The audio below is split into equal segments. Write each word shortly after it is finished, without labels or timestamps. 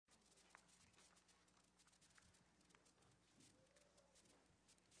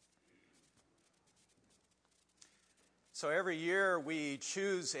So every year we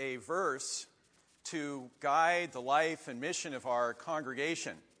choose a verse to guide the life and mission of our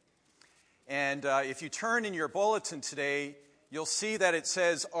congregation. And if you turn in your bulletin today, you'll see that it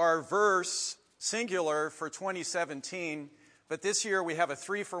says our verse, singular, for 2017, but this year we have a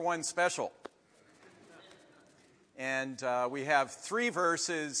 3-for-1 special. And we have 3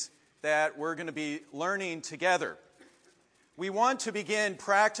 verses that we're going to be learning together. We want to begin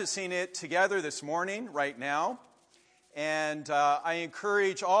practicing it together this morning, right now. And I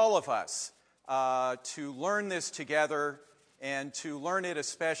encourage all of us to learn this together and to learn it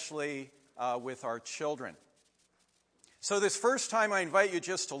especially with our children. So this first time I invite you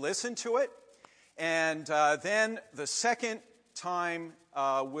just to listen to it. And then the second time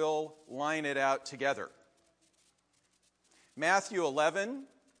we'll line it out together. Matthew 11,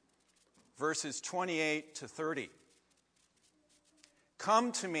 verses 28 to 30.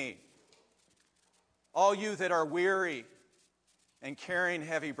 Come to me, all you that are weary and carrying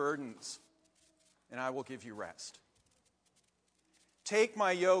heavy burdens, and I will give you rest. Take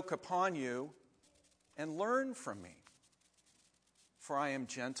my yoke upon you and learn from me, for I am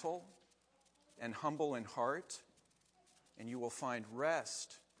gentle and humble in heart, and you will find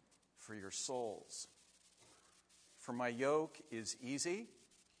rest for your souls. For my yoke is easy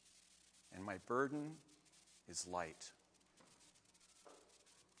and my burden is light.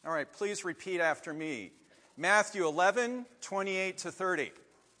 All right, please repeat after me. Matthew 11, 28 to 30. Matthew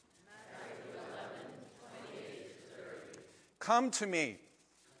 11, 28 to 30. Come to me,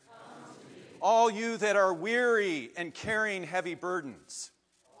 Come to me, all you that are weary and carrying heavy burdens,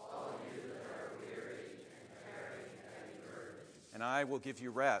 all you that are weary and carrying heavy burdens, and I will give you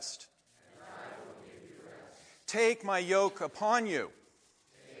rest. and I will give you rest. Take my yoke upon you,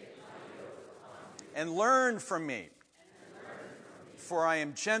 Take my yoke upon you, and learn from me, and learn from me, for I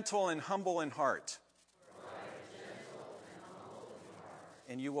am gentle and humble in heart, for I am gentle and humble in heart,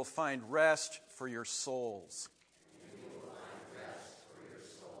 and you will find rest for your souls. and you will find rest for your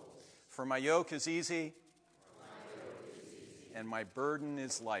souls. For my yoke is easy, For my yoke is easy, and my burden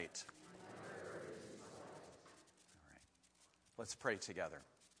is light. and my burden is light. All right, let's pray together.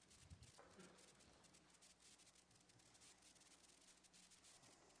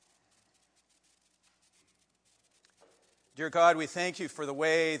 Dear God, we thank you for the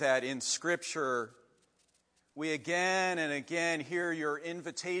way that in Scripture we again and again hear your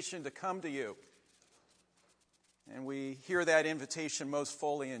invitation to come to you. And we hear that invitation most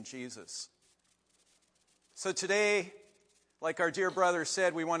fully in Jesus. So today, like our dear brother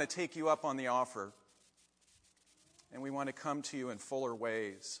said, we want to take you up on the offer. And we want to come to you in fuller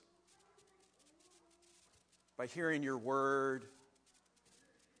ways. By hearing your word,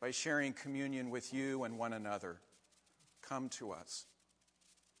 by sharing communion with you and one another. Come to us.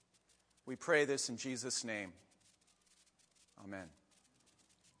 We pray this in Jesus' name. Amen.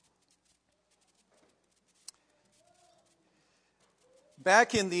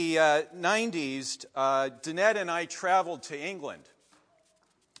 Back in the 90s, Danette and I traveled to England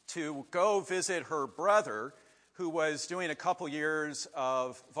to go visit her brother, who was doing a couple years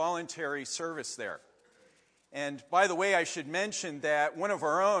of voluntary service there. And by the way, I should mention that one of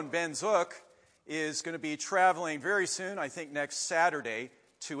our own, Ben Zook, is going to be traveling very soon, I think next Saturday,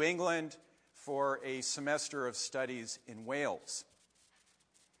 to England for a semester of studies in Wales.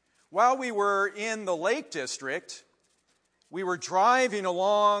 While we were in the Lake District, we were driving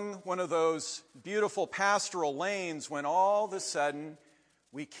along one of those beautiful pastoral lanes when all of a sudden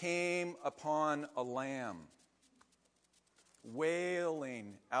we came upon a lamb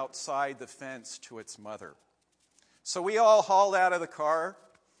wailing outside the fence to its mother. So we all hauled out of the car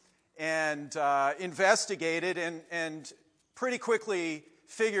and investigated and pretty quickly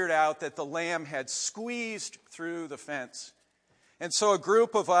figured out that the lamb had squeezed through the fence. And so a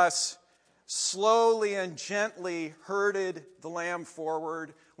group of us slowly and gently herded the lamb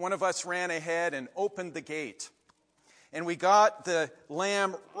forward. One of us ran ahead and opened the gate. And we got the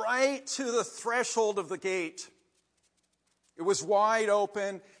lamb right to the threshold of the gate. It was wide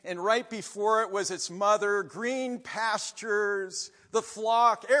open, and right before it was its mother, green pastures, the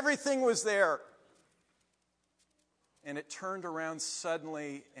flock, everything was there. And it turned around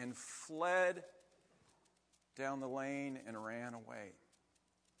suddenly and fled down the lane and ran away.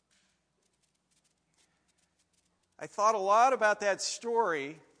 I thought a lot about that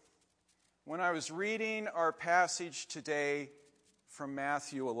story when I was reading our passage today from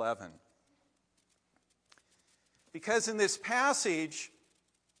Matthew 11. Because in this passage,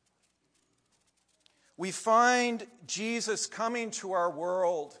 we find Jesus coming to our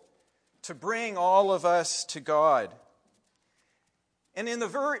world to bring all of us to God. And in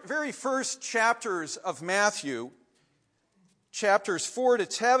the very first chapters of Matthew, chapters 4 to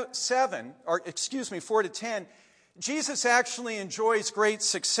 10, Jesus actually enjoys great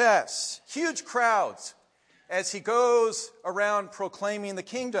success, huge crowds, as he goes around proclaiming the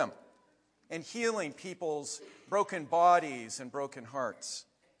kingdom and healing people's broken bodies and broken hearts.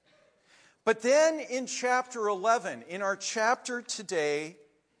 But then in chapter 11, in our chapter today,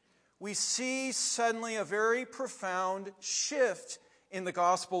 we see suddenly a very profound shift in the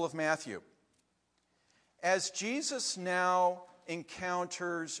Gospel of Matthew, as Jesus now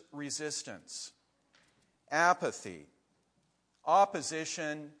encounters resistance, apathy,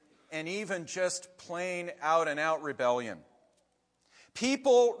 opposition, and even just plain out-and-out rebellion.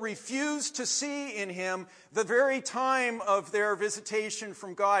 People refuse to see in him the very time of their visitation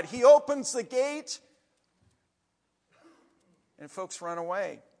from God. He opens the gate, and folks run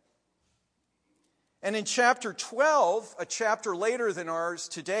away. And in chapter 12, a chapter later than ours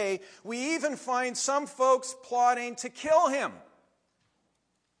today, we even find some folks plotting to kill him.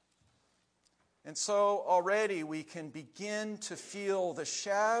 And so already we can begin to feel the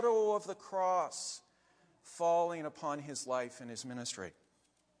shadow of the cross falling upon his life and his ministry.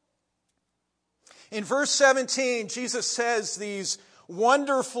 In verse 17, Jesus says these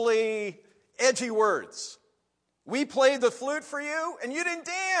wonderfully edgy words. We played the flute for you, and you didn't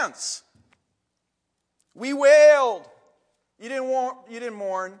dance. We wailed. You didn't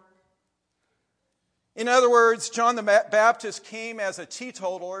mourn. In other words, John the Baptist came as a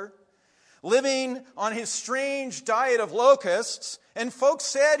teetotaler, living on his strange diet of locusts, and folks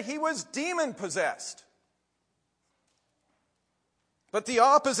said he was demon-possessed. But the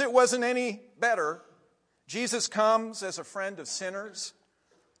opposite wasn't any better. Jesus comes as a friend of sinners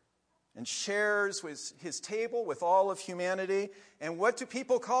and shares his table with all of humanity. And what do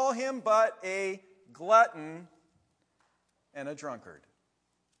people call him but a glutton and a drunkard?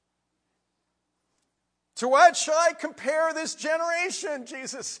 To what shall I compare this generation,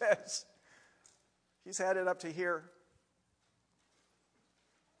 Jesus says. He's had it up to here.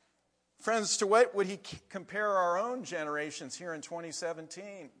 Friends, to what would he compare our own generations here in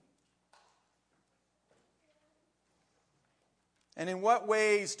 2017? And in what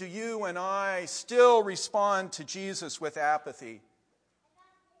ways do you and I still respond to Jesus with apathy,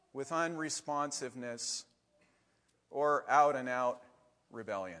 with unresponsiveness, or out-and-out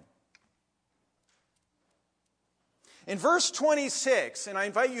rebellion? In verse 26, and I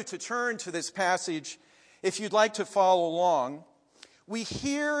invite you to turn to this passage if you'd like to follow along, we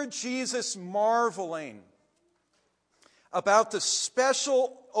hear Jesus marveling about the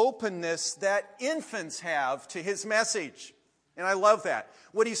special openness that infants have to his message. And I love that.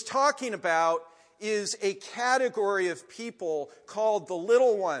 What he's talking about is a category of people called the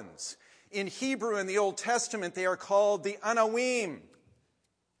little ones. In Hebrew, in the Old Testament, they are called the Anawim,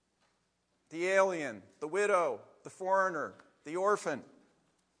 the alien, the widow, the foreigner, the orphan.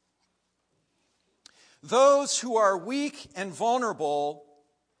 Those who are weak and vulnerable,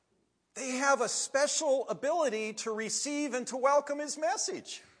 they have a special ability to receive and to welcome his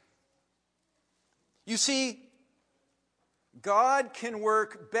message. You see, God can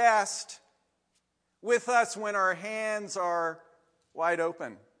work best with us when our hands are wide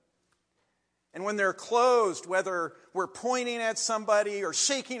open. And when they're closed, whether we're pointing at somebody or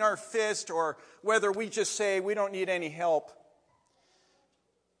shaking our fist or whether we just say we don't need any help,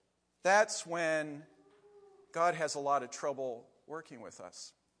 that's when God has a lot of trouble working with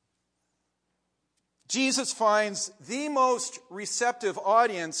us. Jesus finds the most receptive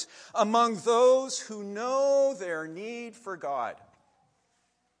audience among those who know their need for God.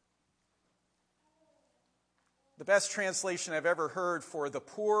 The best translation I've ever heard for the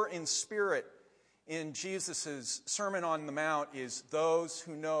poor in spirit in Jesus' Sermon on the Mount is those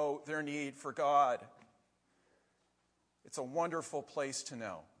who know their need for God. It's a wonderful place to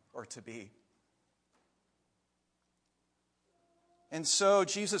know or to be. And so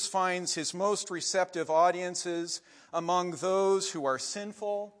Jesus finds his most receptive audiences among those who are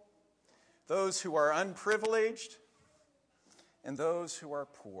sinful, those who are unprivileged, and those who are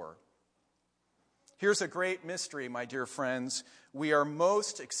poor. Here's a great mystery, my dear friends. We are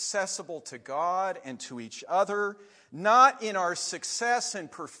most accessible to God and to each other, not in our success and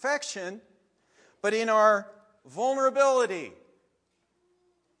perfection, but in our vulnerability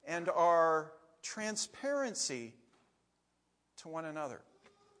and our transparency to one another.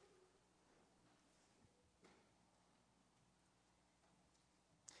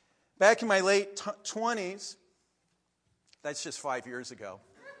 Back in my late 20s, that's just 5 years ago.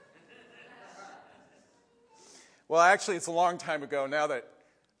 Well, actually, it's a long time ago now that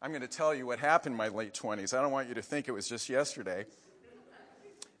I'm going to tell you what happened in my late 20s. I don't want you to think it was just yesterday.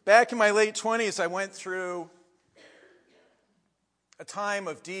 Back in my late 20s, I went through a time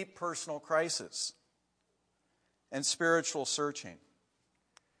of deep personal crisis and spiritual searching.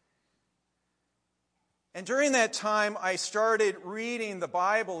 And during that time, I started reading the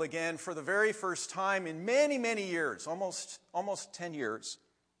Bible again for the very first time in many, many years, almost 10 years.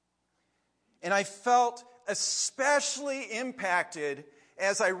 And I felt especially impacted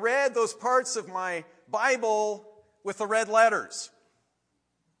as I read those parts of my Bible with the red letters.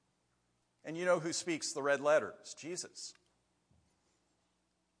 And you know who speaks the red letters? Jesus.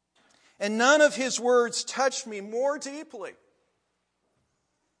 And none of his words touched me more deeply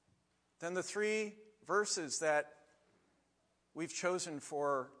than the 3 verses that we've chosen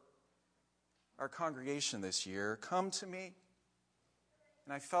for our congregation this year. Come to me.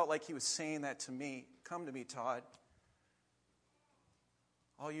 And I felt like he was saying that to me. Come to me, Todd.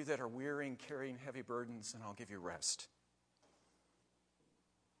 All you that are weary and carrying heavy burdens, and I'll give you rest.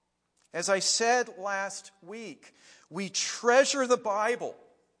 As I said last week, we treasure the Bible,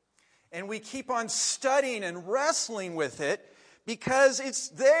 and we keep on studying and wrestling with it because it's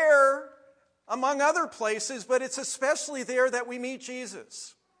there among other places, but it's especially there that we meet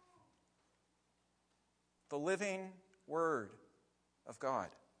Jesus, the living Word of God.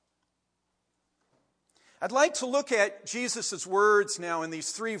 I'd like to look at Jesus' words now in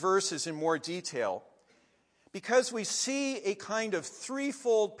these 3 verses in more detail because we see a kind of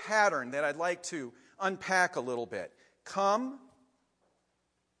threefold pattern that I'd like to unpack a little bit. Come,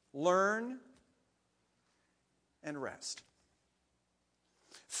 learn, and rest.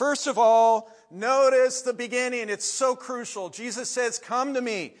 First of all, notice the beginning. It's so crucial. Jesus says, come to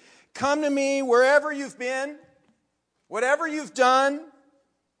me. Come to me wherever you've been, whatever you've done.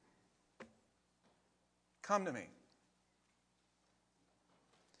 Come to me.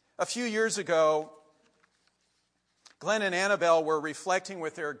 A few years ago, Glenn and Annabelle were reflecting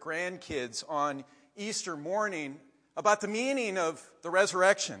with their grandkids on Easter morning about the meaning of the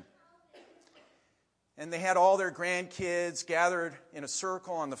resurrection. And they had all their grandkids gathered in a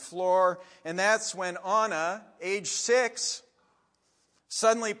circle on the floor. And that's when Anna, age 6,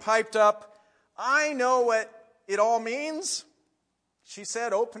 suddenly piped up, I know what it all means. She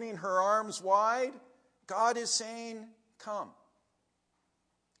said, opening her arms wide, God is saying, come.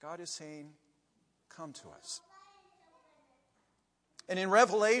 God is saying, come to us. And in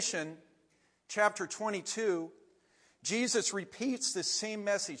Revelation chapter 22, Jesus repeats this same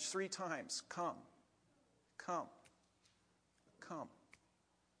message 3 times. Come, come, come.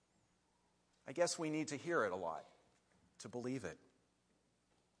 I guess we need to hear it a lot to believe it.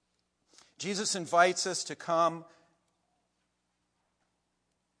 Jesus invites us to come,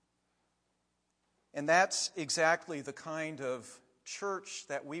 and that's exactly the kind of church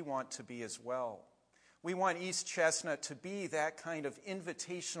that we want to be as well. We want East Chestnut to be that kind of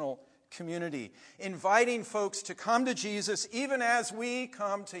invitational community, inviting folks to come to Jesus even as we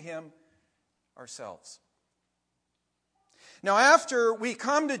come to him ourselves. Now, after we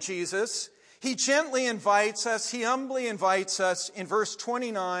come to Jesus, he gently invites us, he humbly invites us in verse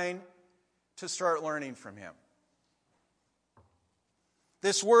 29 to start learning from him.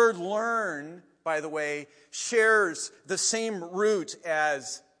 This word learn, by the way, shares the same root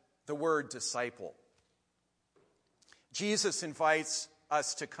as the word disciple. Jesus invites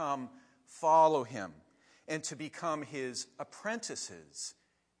us to come follow him and to become his apprentices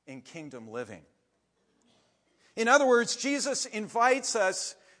in kingdom living. In other words, Jesus invites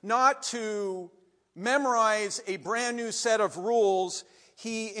us not to memorize a brand new set of rules.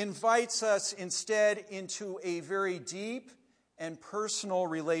 He invites us instead into a very deep and personal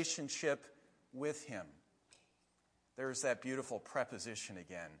relationship with him. There's that beautiful preposition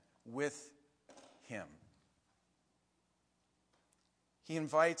again, with him. He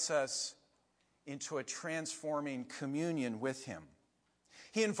invites us into a transforming communion with him.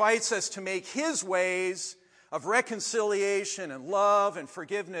 He invites us to make his ways of reconciliation and love and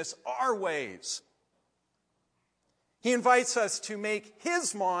forgiveness our ways. He invites us to make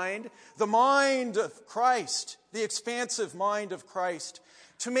his mind, the mind of Christ, the expansive mind of Christ,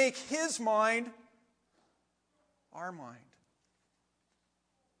 to make his mind our mind.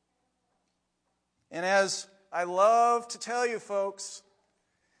 And as I love to tell you folks,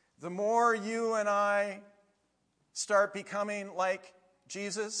 the more you and I start becoming like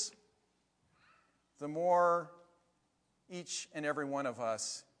Jesus, the more each and every one of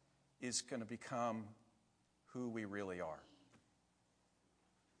us is going to become who we really are.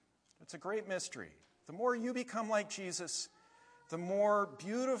 It's a great mystery. The more you become like Jesus, the more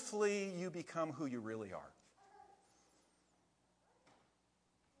beautifully you become who you really are.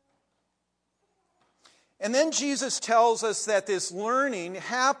 And then Jesus tells us that this learning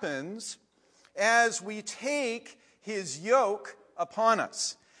happens as we take his yoke upon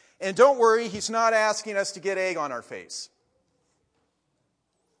us. And don't worry, he's not asking us to get egg on our face.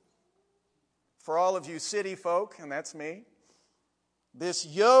 For all of you city folk, and that's me, this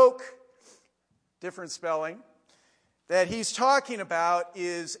yoke, different spelling, that he's talking about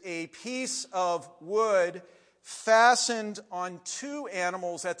is a piece of wood fastened on two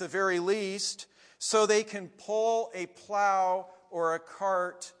animals at the very least, so they can pull a plow or a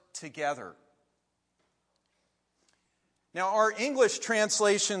cart together. Now, our English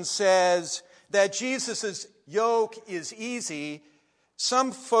translation says that Jesus' yoke is easy.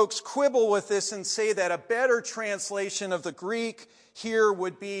 Some folks quibble with this and say that a better translation of the Greek here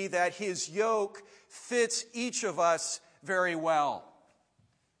would be that his yoke fits each of us very well.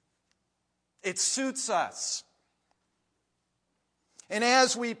 It suits us. And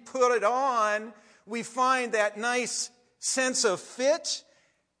as we put it on, we find that nice sense of fit,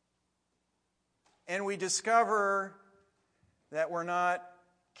 and we discover that we're not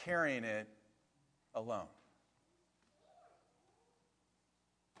carrying it alone.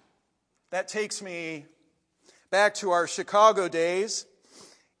 That takes me back to our Chicago days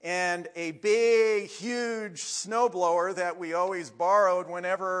and a big, huge snowblower that we always borrowed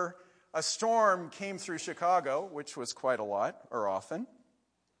whenever a storm came through Chicago, which was quite a lot, or often.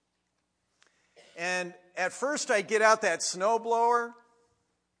 And at first I'd get out that snowblower,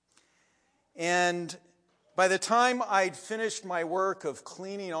 and by the time I'd finished my work of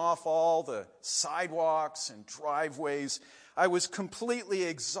cleaning off all the sidewalks and driveways, I was completely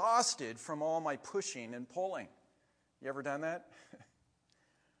exhausted from all my pushing and pulling. You ever done that?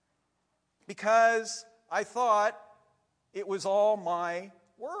 Because I thought it was all my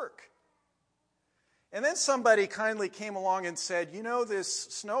work. And then somebody kindly came along and said, you know, this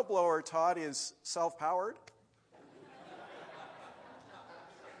snowblower, Todd, is self-powered.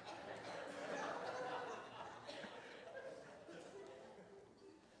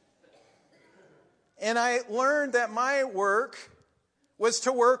 And I learned that my work was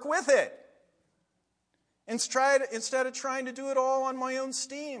to work with it instead of trying to do it all on my own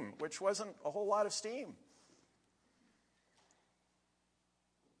steam, which wasn't a whole lot of steam.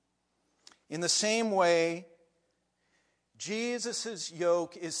 In the same way, Jesus'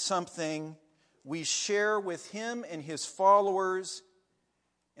 yoke is something we share with him and his followers,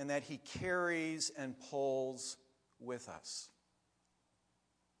 and that he carries and pulls with us.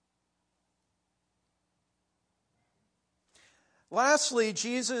 Lastly,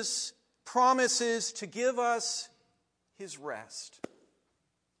 Jesus promises to give us his rest.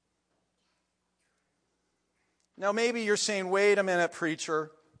 Now, maybe you're saying, wait a minute,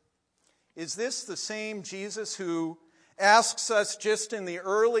 preacher. Is this the same Jesus who asks us just in the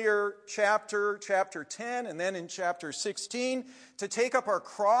earlier chapter 10, and then in chapter 16, to take up our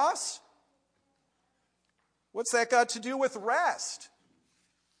cross? What's that got to do with rest?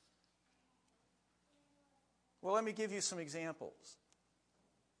 Well, let me give you some examples.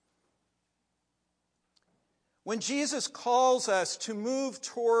 When Jesus calls us to move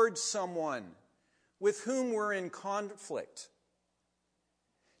towards someone with whom we're in conflict,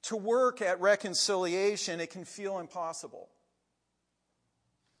 to work at reconciliation, it can feel impossible.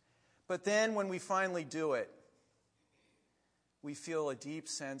 But then when we finally do it, we feel a deep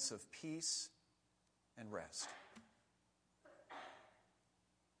sense of peace and rest.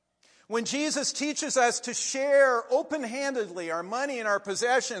 When Jesus teaches us to share open-handedly our money and our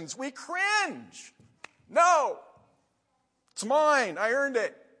possessions, we cringe. No, it's mine. I earned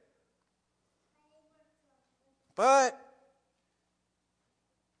it. But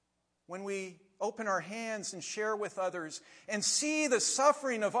when we open our hands and share with others and see the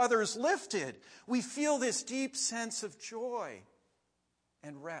suffering of others lifted, we feel this deep sense of joy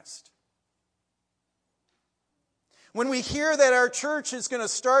and rest. When we hear that our church is going to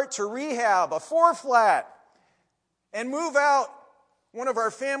start to rehab a 4-flat and move out one of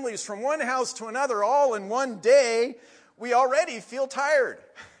our families from one house to another all in one day, we already feel tired.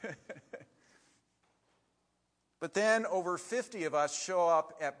 But then over 50 of us show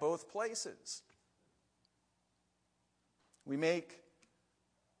up at both places. We make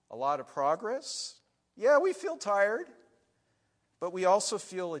a lot of progress. Yeah, we feel tired, but we also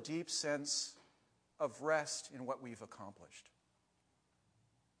feel a deep sense of rest in what we've accomplished.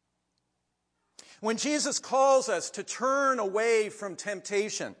 When Jesus calls us to turn away from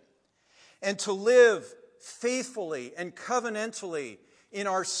temptation and to live faithfully and covenantally in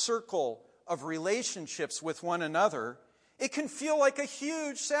our circle of relationships with one another, it can feel like a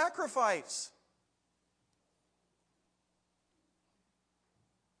huge sacrifice.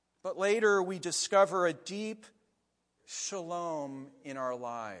 But later we discover a deep shalom in our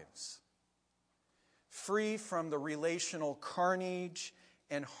lives, free from the relational carnage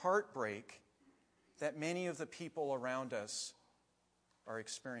and heartbreak that many of the people around us are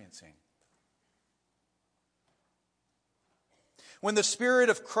experiencing. When the Spirit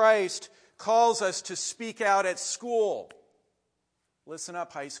of Christ calls us to speak out at school, listen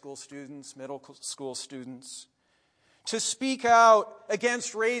up, high school students, middle school students, to speak out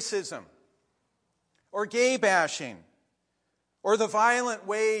against racism or gay bashing or the violent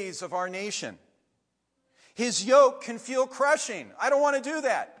ways of our nation, His yoke can feel crushing. I don't want to do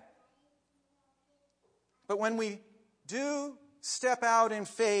that. But when we do step out in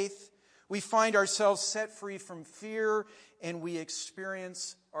faith, we find ourselves set free from fear and we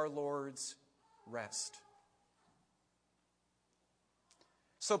experience our Lord's rest.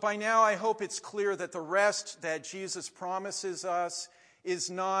 So by now, I hope it's clear that the rest that Jesus promises us is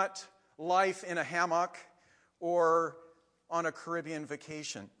not life in a hammock or on a Caribbean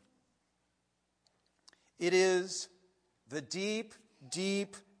vacation. It is the deep,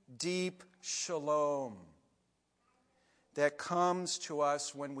 deep, deep shalom that comes to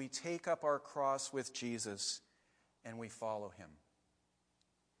us when we take up our cross with Jesus and we follow Him.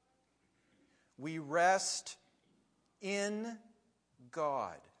 We rest in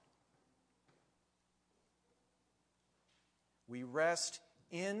God. We rest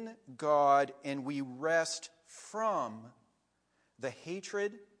in God and we rest from the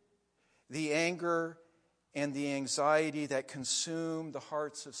hatred, the anger, and the anxiety that consume the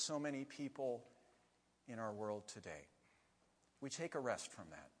hearts of so many people in our world today. We take a rest from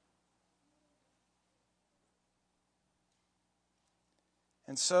that.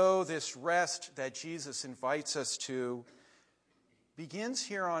 And so this rest that Jesus invites us to begins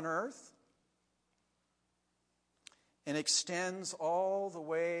here on earth and extends all the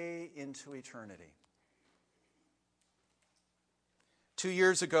way into eternity. 2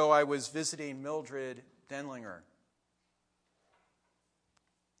 years ago, I was visiting Mildred Denlinger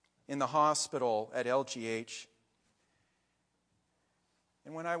in the hospital at LGH.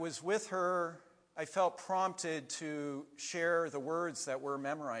 And when I was with her, I felt prompted to share the words that we're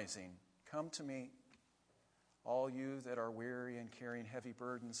memorizing. Come to me, all you that are weary and carrying heavy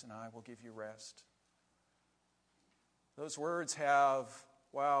burdens, and I will give you rest. Those words have,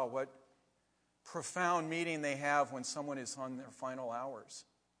 wow, what profound meaning they have when someone is on their final hours.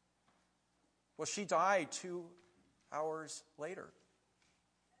 Well, she died 2 hours later.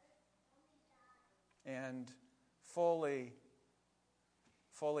 And fully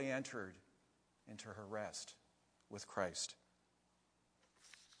entered into her rest with Christ.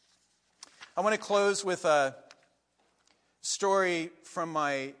 I want to close with a story from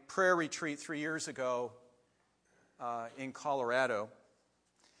my prayer retreat 3 years ago in Colorado.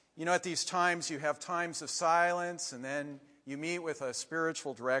 You know, at these times you have times of silence and then you meet with a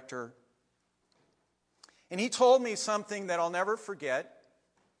spiritual director. And he told me something that I'll never forget.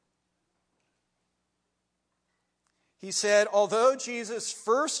 He said, although Jesus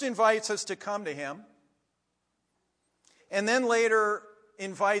first invites us to come to Him, and then later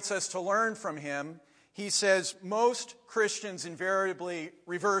invites us to learn from Him, he says most Christians invariably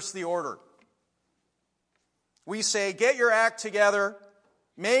reverse the order. We say, get your act together,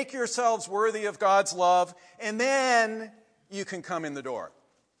 make yourselves worthy of God's love, and then you can come in the door.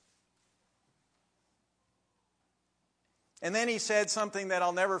 And then he said something that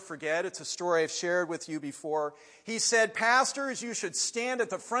I'll never forget. It's a story I've shared with you before. He said, pastors, you should stand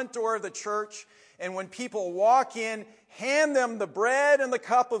at the front door of the church, and when people walk in, hand them the bread and the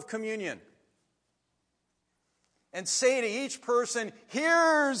cup of communion. And say to each person,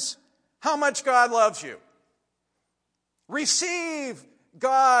 here's how much God loves you. Receive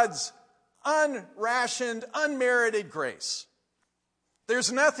God's unrationed, unmerited grace.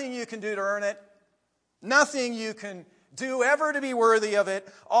 There's nothing you can do to earn it. Nothing you can do ever to be worthy of it.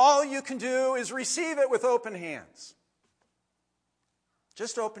 All you can do is receive it with open hands.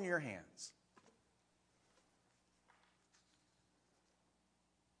 Just open your hands.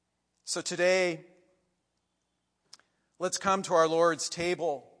 So today, let's come to our Lord's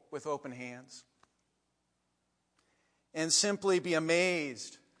table with open hands and simply be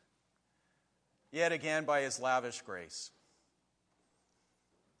amazed yet again by His lavish grace.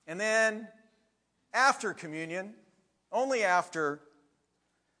 And then, after communion, only after,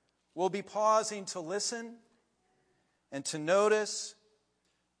 we'll be pausing to listen and to notice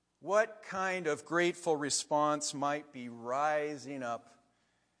what kind of grateful response might be rising up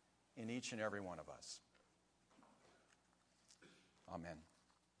in each and every one of us. Amen.